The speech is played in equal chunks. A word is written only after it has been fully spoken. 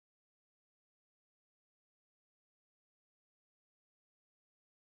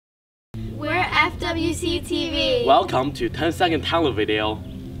We're FWC TV. Welcome to 10-second talent video.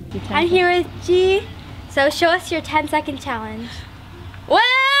 I'm here with G. So show us your 10-second challenge. Well,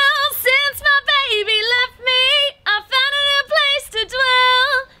 since my baby left me, I found a new place to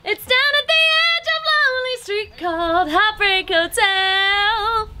dwell. It's down at the edge of lonely street called Heartbreak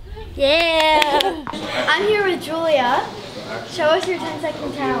Hotel. Yeah. I'm here with Julia. Show us your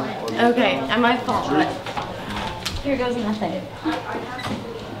 10-second talent. Okay, I might fall, but here goes nothing.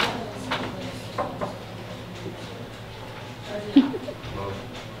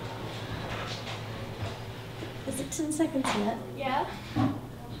 Is it 10 seconds yet? Yeah.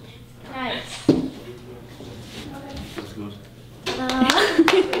 Nice. That's good.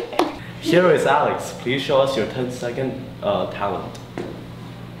 Here is Alex. Please show us your 10-second talent.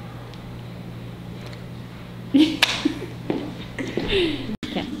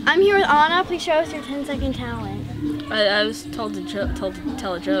 I'm here with Anna. Please show us your 10-second talent. I was told to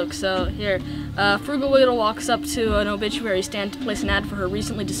tell a joke, so here. Frugal Widow walks up to an obituary stand to place an ad for her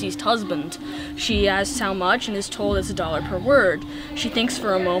recently deceased husband. She asks how much and is told it's $1 per word. She thinks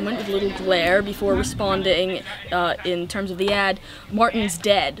for a moment with a little glare before responding in terms of the ad, "Martin's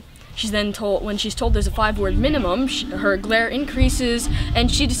dead." She's then told, when she's told there's a 5-word minimum, her glare increases and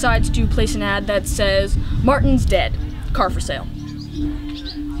she decides to place an ad that says, "Martin's dead, car for sale."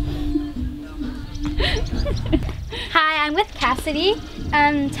 Hi, I'm with Cassidy.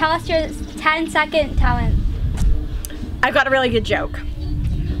 Tell us your 10-second talent. I've got a really good joke.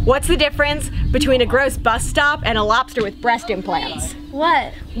 What's the difference between a gross bus stop and a lobster with breast implants?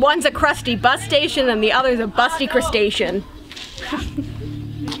 What? One's a crusty bus station and the other's a busty crustacean.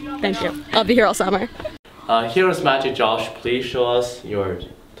 Thank you. I'll be here all summer. Here is Magic Josh. Please show us your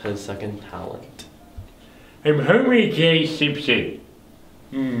 10-second talent. I'm Henry J. Simpson.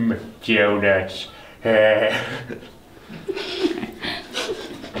 Donuts. 10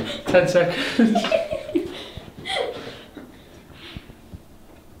 seconds.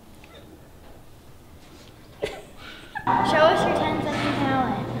 Show us your 10-second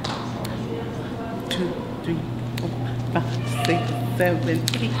talent. 2, 3, 4, 5, 6, 7,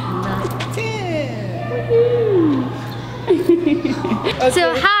 8, 9, 10.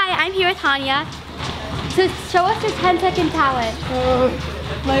 So hi, I'm here with Hanya. So show us your 10-second talent.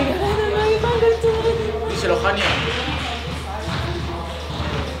 My God, I don't know if I'm going to do it. Díselo, Hania.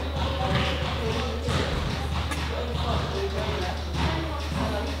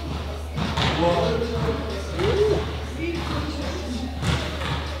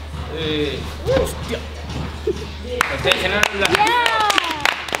 Yeah!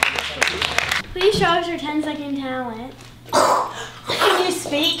 Please show us your 10-second talent. Can you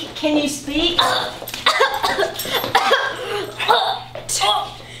speak? Can you speak?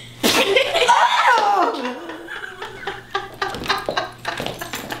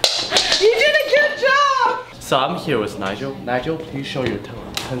 You did a good job! So I'm here with Nigel. Nigel, please show your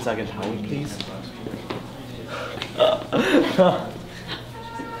 10-second talent, please.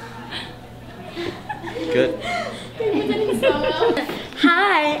 Good.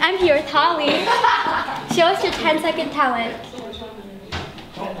 Hi, I'm here with Holly. Show us your 10-second talent.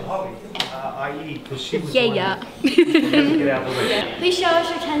 Yeah. Please show us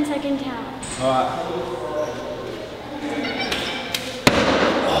your 10-second talent.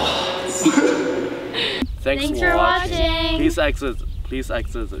 Thanks for watching. Please exit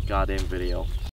the goddamn video.